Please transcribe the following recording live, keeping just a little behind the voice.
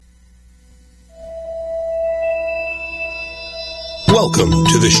Welcome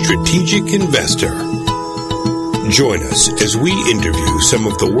to The Strategic Investor. Join us as we interview some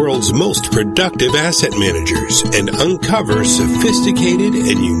of the world's most productive asset managers and uncover sophisticated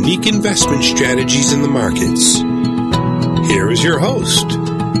and unique investment strategies in the markets. Here is your host,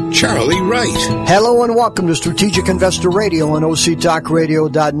 Charlie Wright. Hello and welcome to Strategic Investor Radio on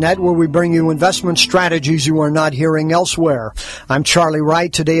OCTalkRadio.net, where we bring you investment strategies you are not hearing elsewhere. I'm Charlie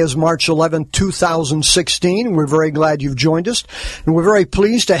Wright. Today is March 11, 2016. We're very glad you've joined us. And we're very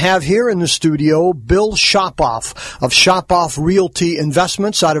pleased to have here in the studio Bill Shopoff of Shopoff Realty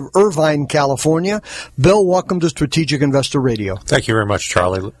Investments out of Irvine, California. Bill, welcome to Strategic Investor Radio. Thank you very much,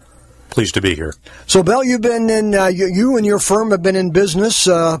 Charlie. Pleased to be here. So, Bill, you've been in, you and your firm have been in business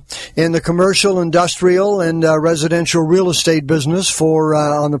in the commercial, industrial, and residential real estate business for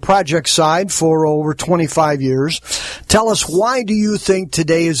on the project side for over 25 years. Tell us, why do you think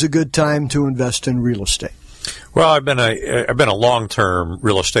today is a good time to invest in real estate? Well, I've been a long-term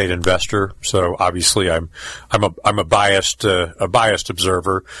real estate investor, so obviously I'm a biased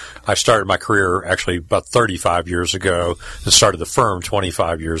observer. I started my career actually about 35 years ago and started the firm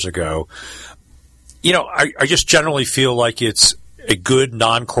 25 years ago. You know, I just generally feel like it's a good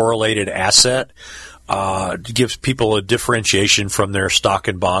non-correlated asset. Gives people a differentiation from their stock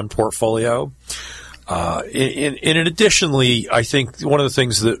and bond portfolio. And additionally, I think one of the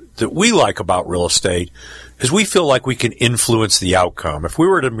things that we like about real estate is we feel like we can influence the outcome. If we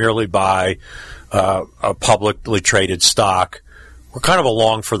were to merely buy a publicly traded stock, we're kind of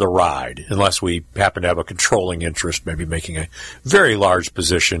along for the ride, unless we happen to have a controlling interest, maybe making a very large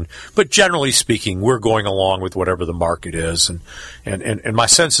position. But generally speaking, we're going along with whatever the market is. And my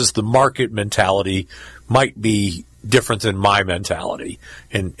sense is the market mentality might be different than my mentality.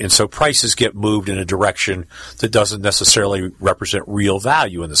 And so prices get moved in a direction that doesn't necessarily represent real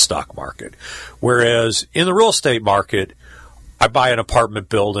value in the stock market. Whereas in the real estate market, I buy an apartment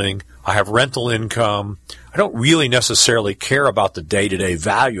building, I have rental income, I don't really necessarily care about the day-to-day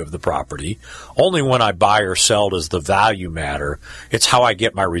value of the property. Only when I buy or sell does the value matter. It's how I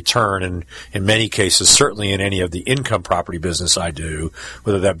get my return, and in many cases, certainly in any of the income property business I do,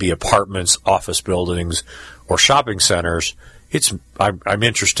 whether that be apartments, office buildings, or shopping centers, I'm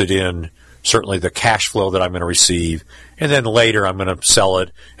interested in certainly the cash flow that I'm going to receive, and then later I'm going to sell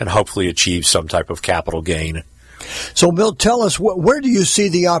it and hopefully achieve some type of capital gain. So, Bill, tell us, where do you see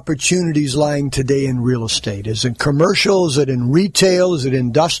the opportunities lying today in real estate? Is it commercial? Is it in retail? Is it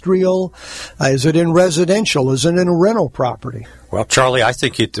industrial? Is it in residential? Is it in a rental property? Well, Charlie, I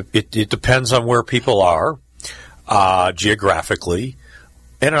think it depends on where people are geographically.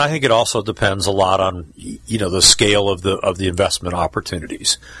 And I think it also depends a lot on, the scale of the investment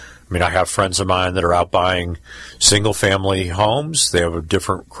opportunities. I mean, I have friends of mine that are out buying single-family homes. They have a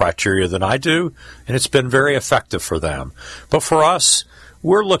different criteria than I do, and it's been very effective for them. But for us,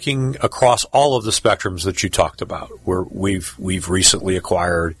 we're looking across all of the spectrums that you talked about. We've recently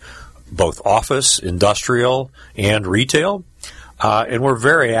acquired both office, industrial, and retail. And we're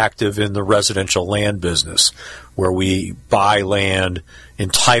very active in the residential land business, where we buy land,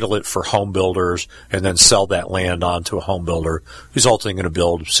 entitle it for home builders, and then sell that land on to a home builder who's ultimately going to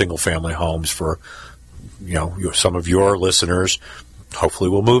build single-family homes for, some of your listeners. Hopefully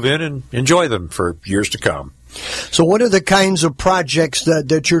we'll move in and enjoy them for years to come. So what are the kinds of projects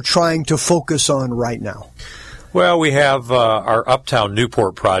that you're trying to focus on right now? Well, we have our Uptown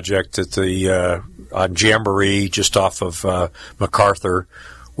Newport project at on Jamboree, just off of MacArthur.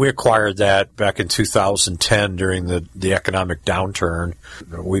 We acquired that back in 2010 during the economic downturn.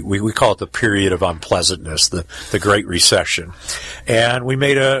 We call it the period of unpleasantness, the Great Recession. And we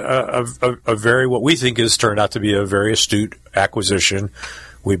made a very, what we think has turned out to be a very astute acquisition.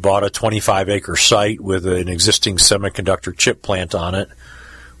 We bought a 25-acre site with an existing semiconductor chip plant on it.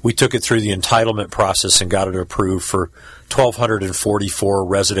 We took it through the entitlement process and got it approved for 1,244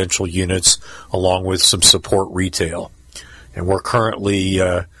 residential units, along with some support retail. And we're currently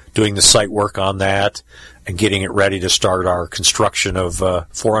doing the site work on that and getting it ready to start our construction of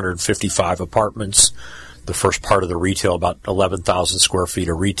 455 apartments. The first part of the retail, about 11,000 square feet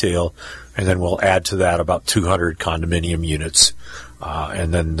of retail, and then we'll add to that about 200 condominium units.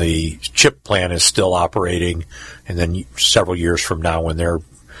 And then the chip plant is still operating, and then several years from now, when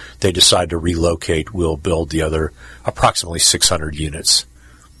they decide to relocate, we'll build the other approximately 600 units.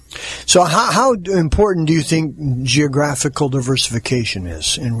 So how important do you think geographical diversification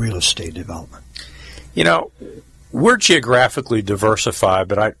is in real estate development? We're geographically diversified,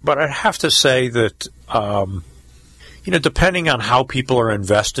 but I have to say that, depending on how people are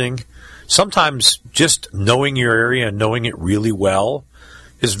investing, sometimes just knowing your area and knowing it really well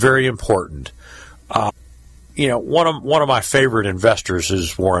is very important. one of my favorite investors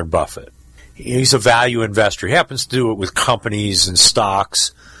is Warren Buffett. He's a value investor. He happens to do it with companies and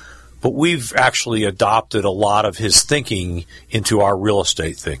stocks, but we've actually adopted a lot of his thinking into our real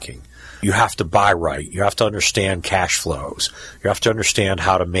estate thinking. You have to buy right. You have to understand cash flows. You have to understand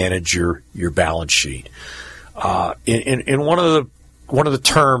how to manage your balance sheet. In one of the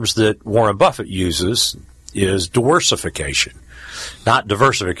terms that Warren Buffett uses is diversification, not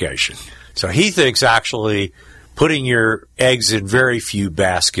diversification. So he thinks actually putting your eggs in very few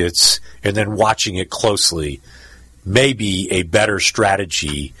baskets and then watching it closely may be a better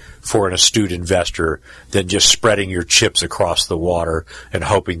strategy for an astute investor than just spreading your chips across the water and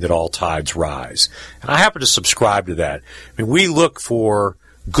hoping that all tides rise. And I happen to subscribe to that. I mean, we look for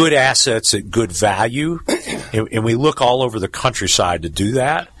good assets at good value, and we look all over the countryside to do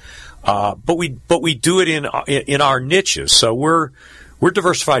that. But we do it in our niches. So we're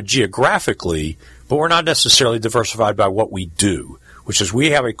diversified geographically, but we're not necessarily diversified by what we do, which is we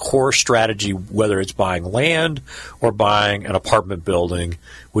have a core strategy, whether it's buying land or buying an apartment building,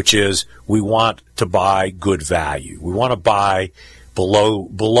 which is we want to buy good value. We want to buy below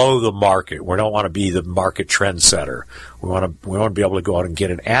the market. We don't want to be the market trendsetter. We want to be able to go out and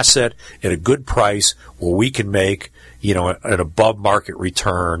get an asset at a good price where we can make an above market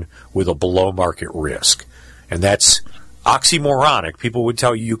return with a below market risk. And that's oxymoronic. People would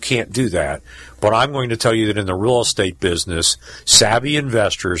tell you can't do that. But I'm going to tell you that in the real estate business, savvy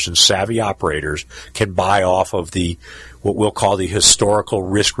investors and savvy operators can buy off of what we'll call the historical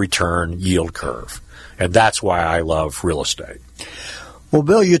risk return yield curve. And that's why I love real estate. Well,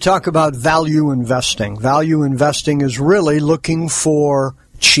 Bill, you talk about value investing. Value investing is really looking for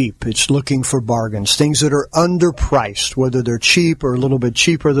cheap. It's looking for bargains, things that are underpriced, whether they're cheap or a little bit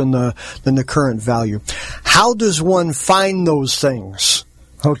cheaper than the current value. How does one find those things,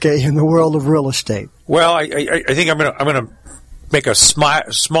 in the world of real estate? Well, I think I'm going to make a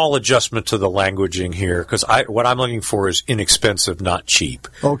small adjustment to the languaging here, because what I'm looking for is inexpensive, not cheap.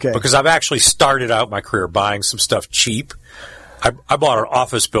 Okay. Because I've actually started out my career buying some stuff cheap. I bought an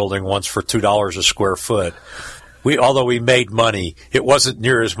office building once for $2 a square foot. Although we made money, it wasn't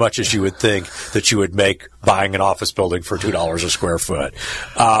near as much as you would think that you would make buying an office building for $2 a square foot.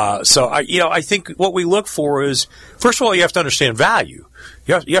 So I think what we look for is, first of all, you have to understand value.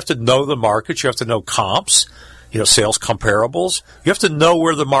 You have to know the market. You have to know comps, sales comparables. You have to know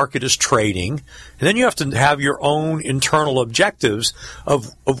where the market is trading, and then you have to have your own internal objectives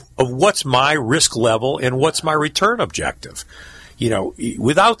of what's my risk level and what's my return objective.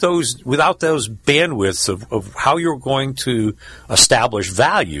 Without those bandwidths of how you're going to establish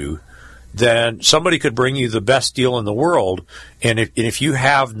value, then somebody could bring you the best deal in the world, and if you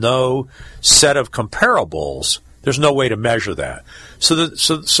have no set of comparables, there's no way to measure that. So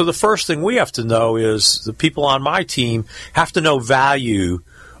the first thing we have to know is the people on my team have to know value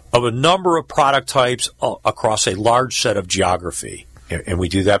of a number of product types across a large set of geography. And we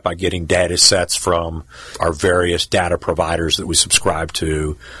do that by getting data sets from our various data providers that we subscribe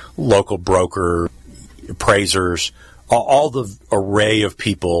to, local broker, appraisers, all the array of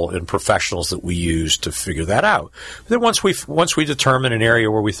people and professionals that we use to figure that out. Then once we determine an area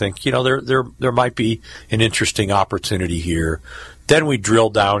where we think, there might be an interesting opportunity here, then we drill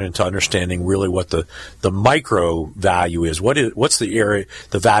down into understanding really what the micro value is. What's the area,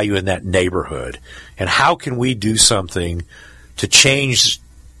 the value in that neighborhood, and how can we do something to change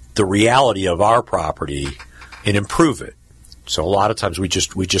the reality of our property and improve it. So a lot of times we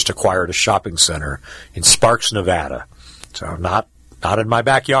just acquired a shopping center in Sparks, Nevada. So not in my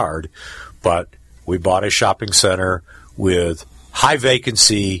backyard, but we bought a shopping center with high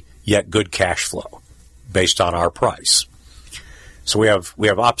vacancy yet good cash flow based on our price. So we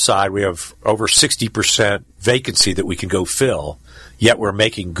have upside. We have over 60% vacancy that we can go fill, yet we're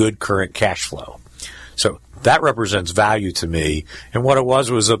making good current cash flow. So that represents value to me. And what it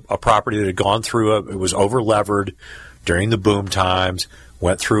was a property that had gone through it was over-levered during the boom times,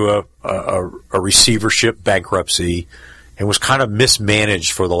 went through a receivership bankruptcy, and was kind of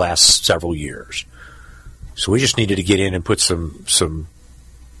mismanaged for the last several years. So we just needed to get in and put some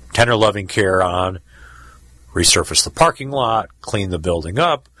tender loving care on, resurface the parking lot, clean the building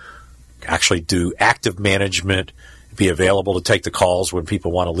up, actually do active management, be available to take the calls when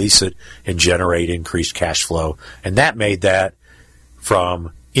people want to lease it, and generate increased cash flow. And that made that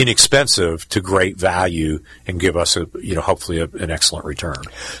from inexpensive to great value and give us hopefully an excellent return.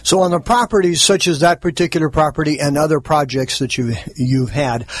 So on the properties such as that particular property and other projects that you've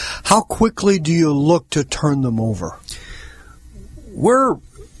had, how quickly do you look to turn them over? We're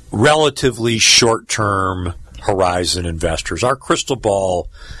relatively short-term horizon investors. Our crystal ball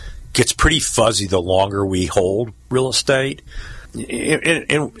gets pretty fuzzy the longer we hold real estate.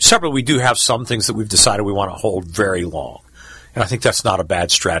 And separately, we do have some things that we've decided we want to hold very long. And I think that's not a bad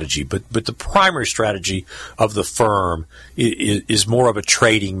strategy. But the primary strategy of the firm is more of a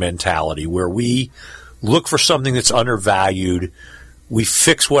trading mentality where we look for something that's undervalued. We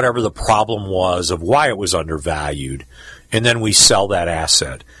fix whatever the problem was of why it was undervalued, and then we sell that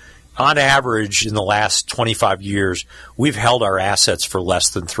asset. On average, in the last 25 years, we've held our assets for less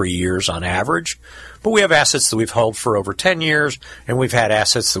than 3 years on average. But we have assets that we've held for over 10 years, and we've had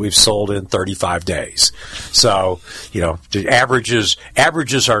assets that we've sold in 35 days. So, the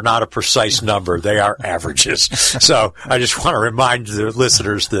averages are not a precise number. They are averages. So I just want to remind the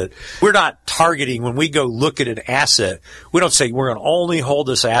listeners that we're not targeting, when we go look at an asset, we don't say we're going to only hold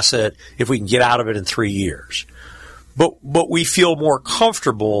this asset if we can get out of it in 3 years. But we feel more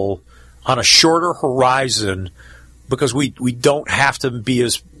comfortable on a shorter horizon because we don't have to be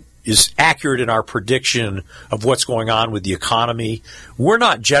as accurate in our prediction of what's going on with the economy. We're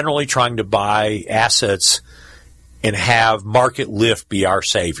not generally trying to buy assets and have market lift be our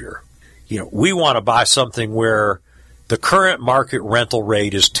savior. We want to buy something where the current market rental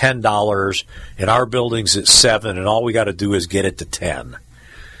rate is $10 and our building's at $7, and all we got to do is get it to $10.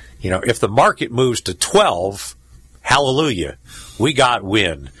 If the market moves to $12, hallelujah, we got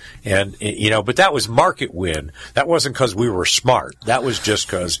win. And, but that was market win. That wasn't because we were smart. That was just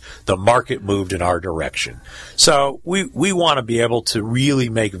because the market moved in our direction. So we want to be able to really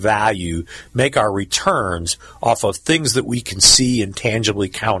make our returns off of things that we can see and tangibly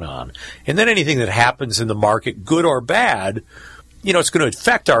count on. And then anything that happens in the market, good or bad, it's going to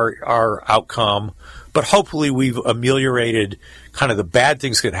affect our outcome, but hopefully we've ameliorated kind of the bad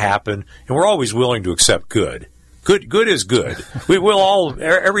things that happen, and we're always willing to accept good. Good is good.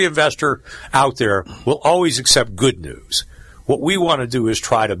 Every investor out there will always accept good news. What we want to do is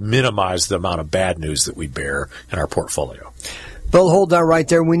try to minimize the amount of bad news that we bear in our portfolio. Bill, hold that right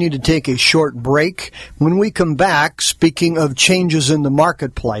there. We need to take a short break. When we come back, speaking of changes in the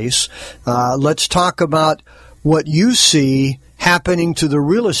marketplace, let's talk about what you see happening to the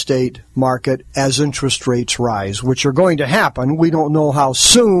real estate market as interest rates rise, which are going to happen. We don't know how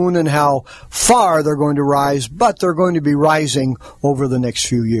soon and how far they're going to rise, but they're going to be rising over the next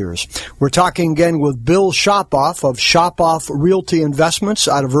few years. We're talking again with Bill Shopoff of Shopoff Realty Investments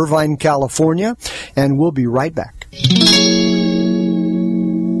out of Irvine, California, and we'll be right back.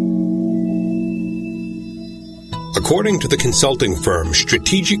 According to the consulting firm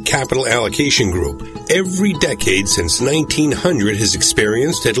Strategic Capital Allocation Group, every decade since 1900 has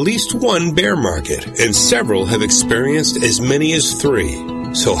experienced at least one bear market, and several have experienced as many as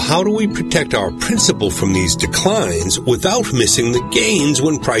 3. So how do we protect our principal from these declines without missing the gains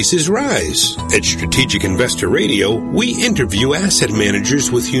when prices rise? At Strategic Investor Radio, we interview asset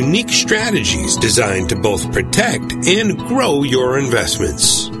managers with unique strategies designed to both protect and grow your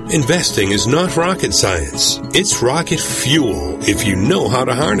investments. Investing is not rocket science. It's rocket fuel if you know how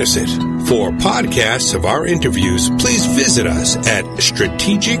to harness it. For podcasts of our interviews, please visit us at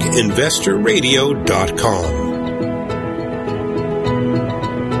strategicinvestorradio.com.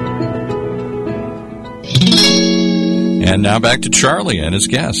 And now back to Charlie and his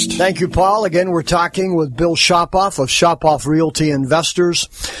guest. Thank you, Paul. Again, we're talking with Bill Shopoff of Shopoff Realty Investors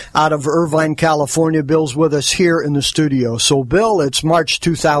out of Irvine, California. Bill's with us here in the studio. So, Bill, it's March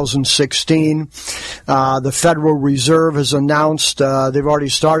 2016. The Federal Reserve has announced they've already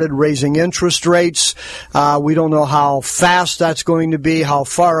started raising interest rates. We don't know how fast that's going to be, how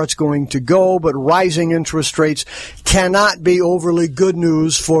far it's going to go, but rising interest rates cannot be overly good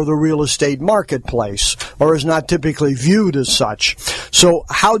news for the real estate marketplace, or is not typically viewed as such. So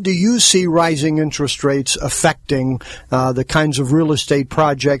how do you see rising interest rates affecting the kinds of real estate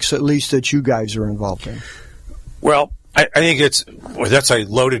projects, at least that you guys are involved in? Well, I think that's a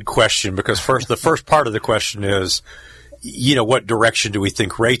loaded question, because the first part of the question is, what direction do we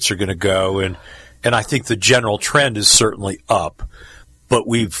think rates are going to go? And I think the general trend is certainly up, but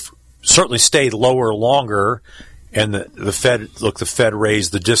we've certainly stayed lower longer. And the Fed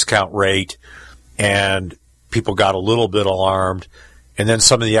raised the discount rate, and people got a little bit alarmed. And then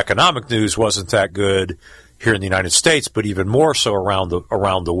some of the economic news wasn't that good here in the United States, but even more so around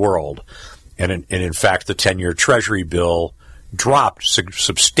the world. And in fact, the 10-year Treasury bill dropped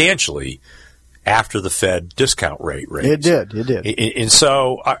substantially after the Fed discount rate raise. It did. And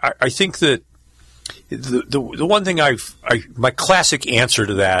so I think that the one thing my classic answer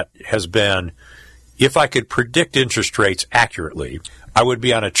to that has been, if I could predict interest rates accurately, I would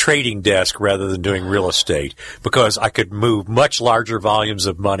be on a trading desk rather than doing real estate, because I could move much larger volumes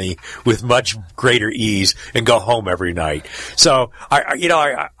of money with much greater ease and go home every night. So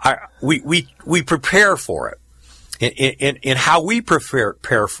we prepare for it. And how we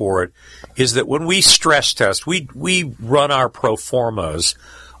prepare for it is that when we stress test, we run our pro formas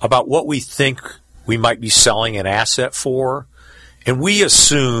about what we think we might be selling an asset for, and we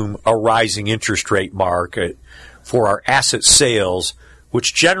assume a rising interest rate market for our asset sales,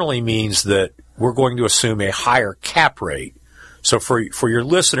 which generally means that we're going to assume a higher cap rate. So for your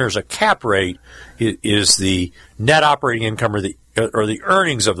listeners, a cap rate is the net operating income or the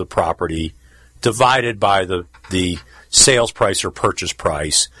earnings of the property divided by the sales price or purchase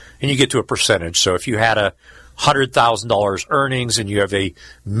price, and you get to a percentage. So if you had $100,000 earnings and you have $1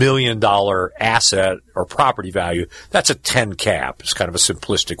 million asset or property value, that's a 10 cap. It's kind of a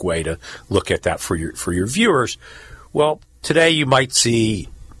simplistic way to look at that for your viewers. Well, today you might see,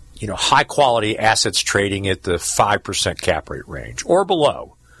 high quality assets trading at the 5% cap rate range or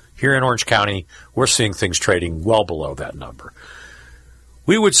below. Here in Orange County, we're seeing things trading well below that number.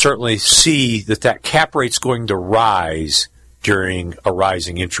 We would certainly see that cap rate's going to rise during a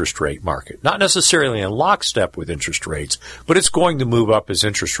rising interest rate market. Not necessarily in lockstep with interest rates, but it's going to move up as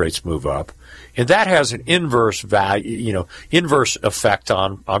interest rates move up. And that has an inverse effect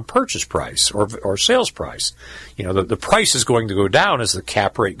on purchase price or sales price. The price is going to go down as the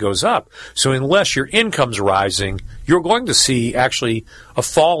cap rate goes up. So unless your income's rising, you're going to see actually a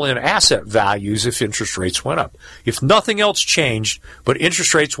fall in asset values if interest rates went up. If nothing else changed, but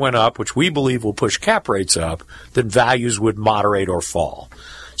interest rates went up, which we believe will push cap rates up, then values would moderate or fall.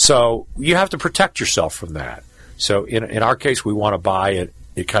 So you have to protect yourself from that. So in our case, we want to buy it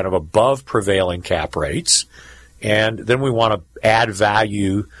kind of above prevailing cap rates, and then we want to add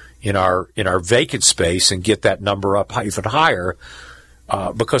value in our vacant space and get that number up even higher,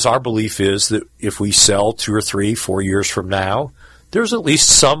 because our belief is that if we sell 2 or 3, 4 years from now, there's at least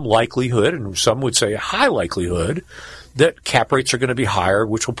some likelihood, and some would say a high likelihood, that cap rates are going to be higher,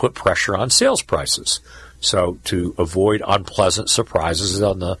 which will put pressure on sales prices. So to avoid unpleasant surprises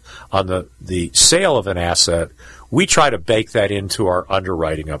on the sale of an asset, we try to bake that into our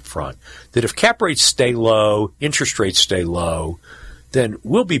underwriting up front. That if cap rates stay low, interest rates stay low, then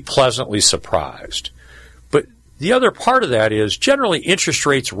we'll be pleasantly surprised. But the other part of that is generally interest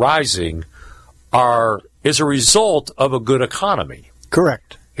rates rising is a result of a good economy.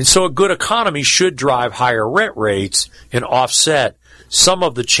 Correct. And so a good economy should drive higher rent rates and offset some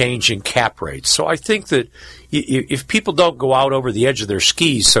of the change in cap rates. So I think that if people don't go out over the edge of their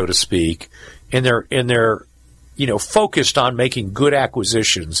skis, so to speak, and they're focused on making good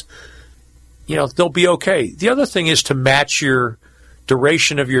acquisitions, they'll be okay. The other thing is to match your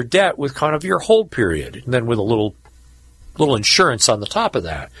duration of your debt with kind of your hold period, and then with a little insurance on the top of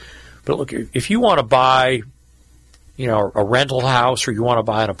that. But look, if you want to buy, a rental house, or you want to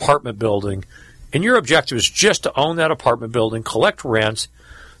buy an apartment building, and your objective is just to own that apartment building, collect rents,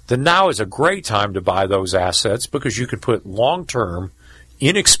 then now is a great time to buy those assets, because you can put long-term,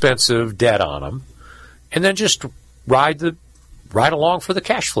 inexpensive debt on them, and then just ride along for the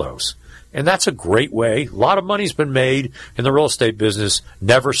cash flows. And that's a great way. A lot of money's been made in the real estate business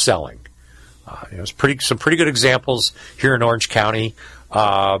never selling. There's some pretty good examples here in Orange County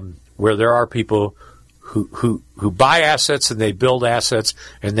where there are people who buy assets and they build assets,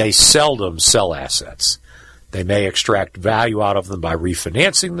 and they seldom sell assets. They may extract value out of them by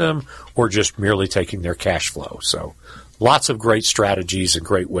refinancing them or just merely taking their cash flow. So lots of great strategies and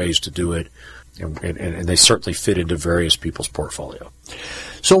great ways to do it. And they certainly fit into various people's portfolio.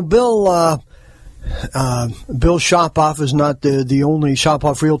 So, Bill Shopoff is not the only,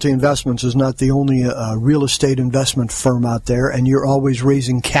 Shopoff Realty Investments is not the only real estate investment firm out there, and you're always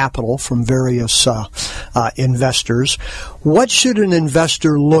raising capital from various investors. What should an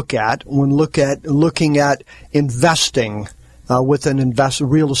investor look at when looking at investing with an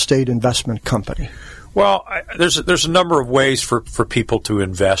real estate investment company? Well, there's a number of ways for people to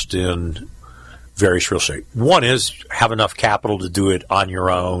invest in various real estate. One is have enough capital to do it on your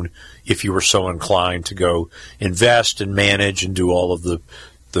own if you were so inclined to go invest and manage and do all of the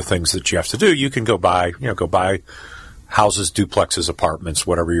things that you have to do. You can go buy houses, duplexes, apartments,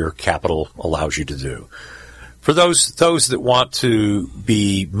 whatever your capital allows you to do. For those that want to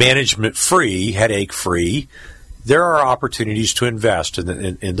be management free, headache free, there are opportunities to invest,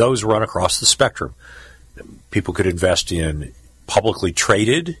 and those run across the spectrum. People could invest in publicly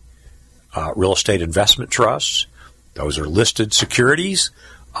traded real estate investment trusts. Those are listed securities.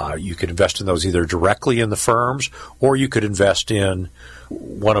 You could invest in those either directly in the firms, or you could invest in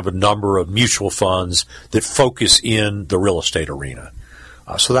one of a number of mutual funds that focus in the real estate arena.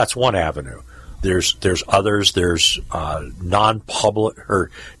 So that's one avenue. There's others. There's non-public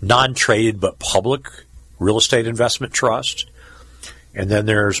or non-traded but public real estate investment trust, and then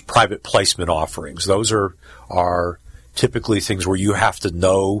there's private placement offerings. Those are typically things where you have to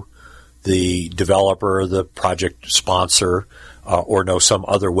know the developer, the project sponsor, or know some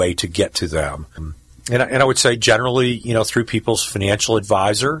other way to get to them. And I would say generally, through People's Financial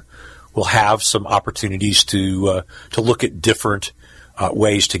Advisor, we'll have some opportunities to look at different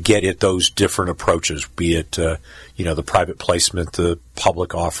ways to get at those different approaches, be it the private placement, the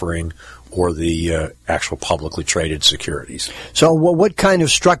public offering, or the actual publicly traded securities. So what kind of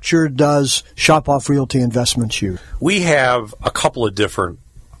structure does Shop Off Realty Investments use? We have a couple of different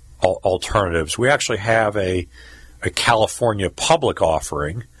alternatives. We actually have a California public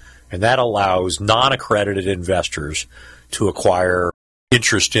offering, and that allows non-accredited investors to acquire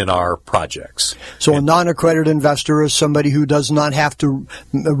interest in our projects. So a non-accredited investor is somebody who does not have to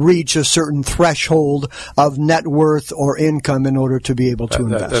reach a certain threshold of net worth or income in order to be able to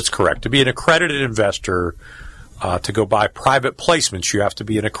invest. That's correct. To be an accredited investor, to go buy private placements, you have to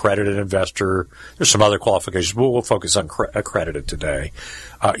be an accredited investor. There's some other qualifications, but we'll focus on accredited today.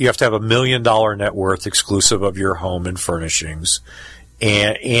 You have to have $1 million net worth exclusive of your home and furnishings,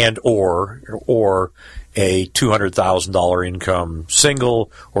 and or a $200,000 income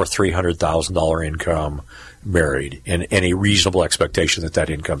single or $300,000 income married, and a reasonable expectation that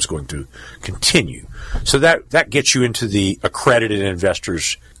income is going to continue. So that gets you into the accredited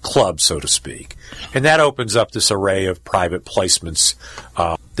investors club, so to speak. And that opens up this array of private placements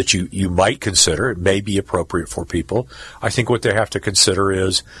that you might consider. It may be appropriate for people. I think what they have to consider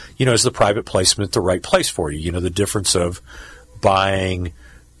is, is the private placement the right place for you? The difference of buying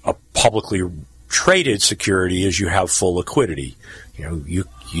a publicly traded security is you have full liquidity. You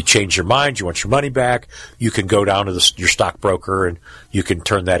change your mind, you want your money back, you can go down to your stockbroker and you can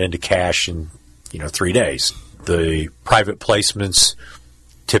turn that into cash in 3 days. The private placements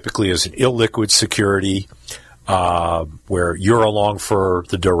typically is an illiquid security where you're along for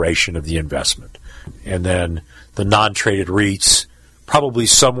the duration of the investment. And then the non-traded REITs, probably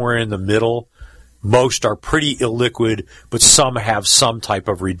somewhere in the middle. Most are pretty illiquid, but some have some type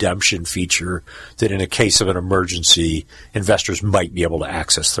of redemption feature that in a case of an emergency, investors might be able to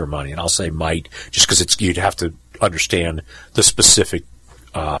access their money. And I'll say might just because you'd have to understand the specific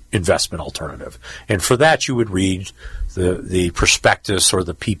investment alternative. And for that, you would read the prospectus or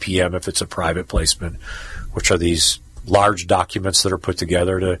the PPM if it's a private placement, which are these large documents that are put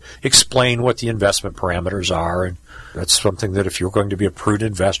together to explain what the investment parameters are. And that's something that if you're going to be a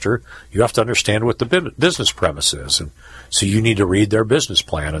prudent investor, you have to understand what the business premise is. And so you need to read their business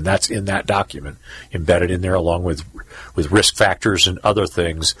plan, and that's in that document, embedded in there along with risk factors and other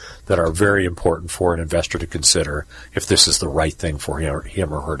things that are very important for an investor to consider if this is the right thing for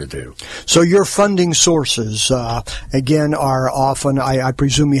him or her to do. So your funding sources, again, are often, I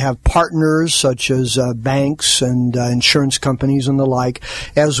presume you have partners such as banks and insurance companies and the like,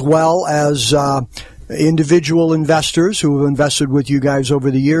 as well as individual investors who have invested with you guys over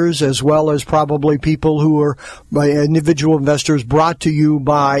the years, as well as probably people who are individual investors brought to you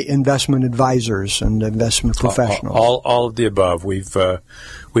by investment advisors and investment professionals. All of the above. We've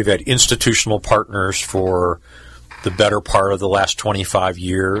had institutional partners for the better part of the last 25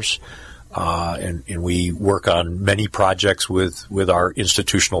 years, and we work on many projects with our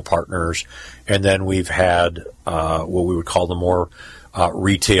institutional partners, and then we've had what we would call the more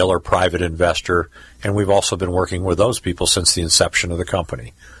retail or private investor, and we've also been working with those people since the inception of the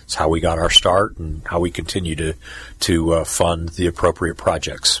company. It's how we got our start and how we continue to fund the appropriate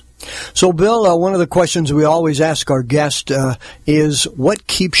projects. So, Bill, one of the questions we always ask our guest is, what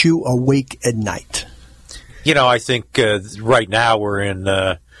keeps you awake at night? I think right now we're in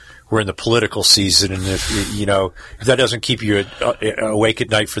the political season, and if that doesn't keep you awake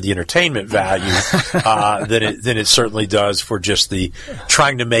at night for the entertainment value, then it certainly does for just the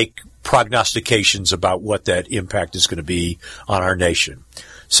trying to make prognostications about what that impact is going to be on our nation.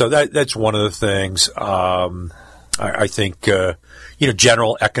 So that's one of the things. I think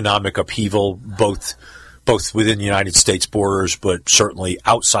general economic upheaval, both within the United States borders, but certainly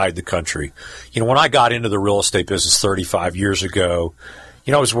outside the country. When I got into the real estate business 35 years ago,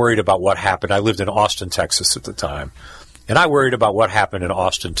 I was worried about what happened. I lived in Austin, Texas at the time, and I worried about what happened in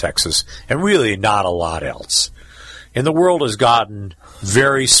Austin, Texas, and really not a lot else. And the world has gotten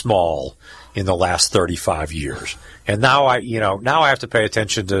very small in the last 35 years. And now I have to pay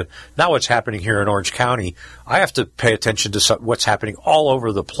attention to not what's happening here in Orange County. I have to pay attention to what's happening all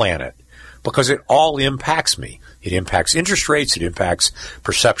over the planet because it all impacts me. It impacts interest rates. It impacts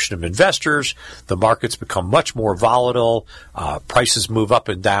perception of investors. The markets become much more volatile. Prices move up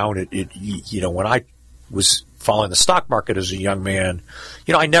and down. When I was following the stock market as a young man,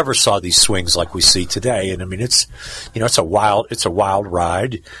 I never saw these swings like we see today. And I mean, it's a wild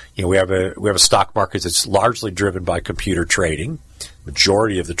ride. We have a stock market that's largely driven by computer trading.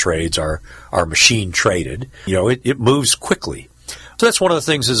 Majority of the trades are machine traded. It moves quickly. So that's one of the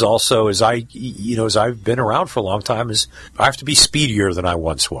things as I've been around for a long time is I have to be speedier than I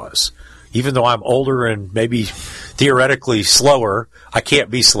once was. Even though I'm older and maybe theoretically slower, I can't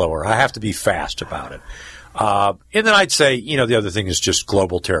be slower. I have to be fast about it. And then I'd say, the other thing is just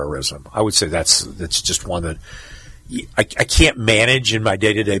global terrorism. I would say that's just one that I can't manage in my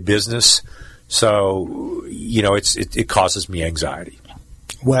day-to-day business. So, it causes me anxiety.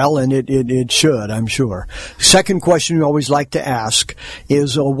 Well, and it should, I'm sure. Second question we always like to ask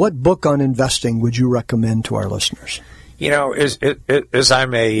is, what book on investing would you recommend to our listeners? As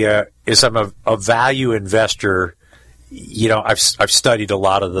I'm a value investor, I've studied a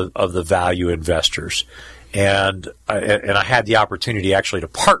lot of the value investors, and I had the opportunity actually to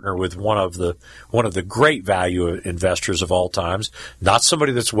partner with one of the great value investors of all times. Not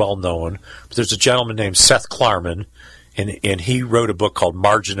somebody that's well known, but there's a gentleman named Seth Klarman, and he wrote a book called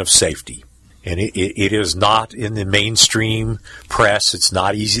Margin of Safety. And it is not in the mainstream press. It's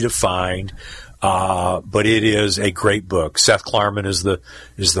not easy to find. But it is a great book. Seth Klarman is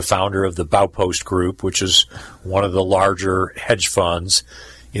the founder of the Baupost Group, which is one of the larger hedge funds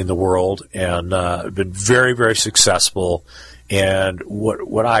in the world, and been very, very successful. And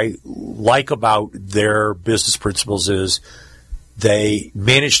what I like about their business principles is they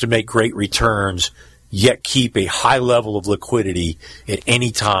manage to make great returns, yet keep a high level of liquidity at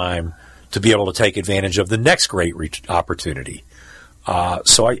any time to be able to take advantage of the next great opportunity.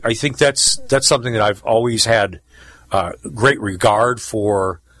 So I think that's something that I've always had great regard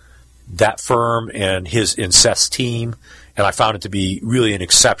for that firm and Seth's team, and I found it to be really an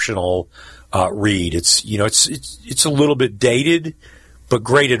exceptional read. It's a little bit dated, but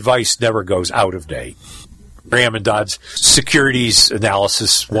great advice never goes out of date. Graham and Dodd's Securities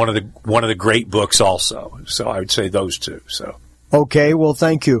Analysis, one of the great books also. So I would say those two. So. Okay, well,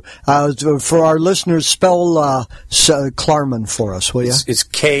 thank you. For our listeners, spell Klarman for us, will you? It's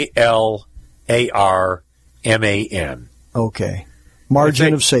Klarman. Okay.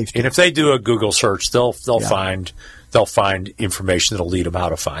 Margin of Safety. And if they do a Google search, they'll find information that'll lead them how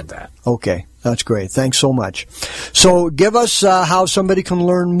to find that. Okay, that's great. Thanks so much. So give us how somebody can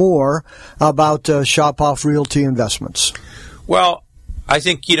learn more about Shop-Off Realty Investments. Well, I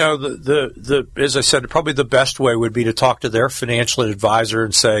think, as I said, probably the best way would be to talk to their financial advisor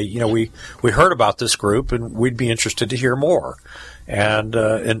and say, we heard about this group and we'd be interested to hear more, and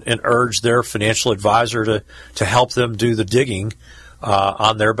urge their financial advisor to help them do the digging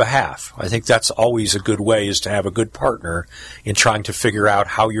on their behalf. I think that's always a good way, is to have a good partner in trying to figure out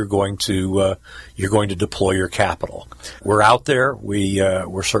how you're going to deploy your capital. We're out there.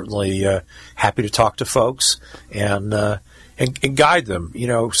 We're certainly happy to talk to folks and guide them.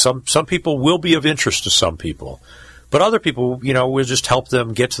 Some people will be of interest to some people, but other people, we'll just help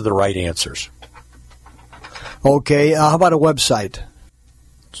them get to the right answers. Okay. How about a website?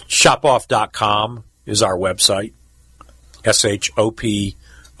 Shopoff.com is our website. SHOPOFF.com.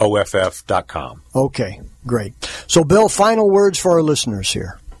 Okay, great. So, Bill, final words for our listeners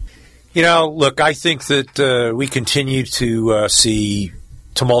here. Look, I think that we continue to see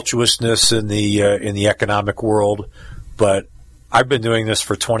tumultuousness in the economic world, but I've been doing this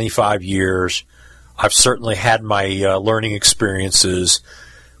for 25 years. I've certainly had my learning experiences,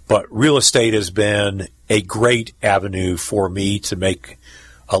 but real estate has been a great avenue for me to make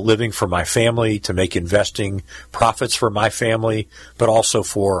a living for my family, to make investing profits for my family, but also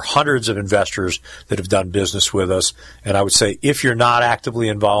for hundreds of investors that have done business with us. And I would say, if you're not actively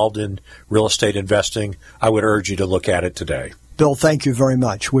involved in real estate investing, I would urge you to look at it today. Bill, thank you very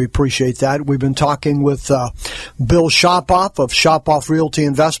much. We appreciate that. We've been talking with Bill Shopoff of Shopoff Realty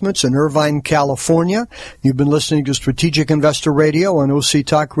Investments in Irvine, California. You've been listening to Strategic Investor Radio on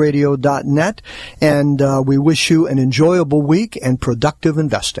OCTalkRadio.net, and we wish you an enjoyable week and productive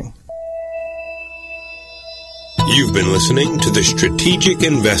investing. You've been listening to The Strategic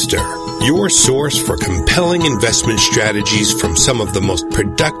Investor, your source for compelling investment strategies from some of the most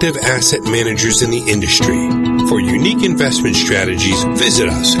productive asset managers in the industry. For unique investment strategies, visit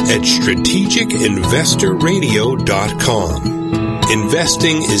us at strategicinvestorradio.com.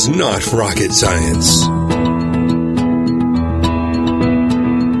 Investing is not rocket science.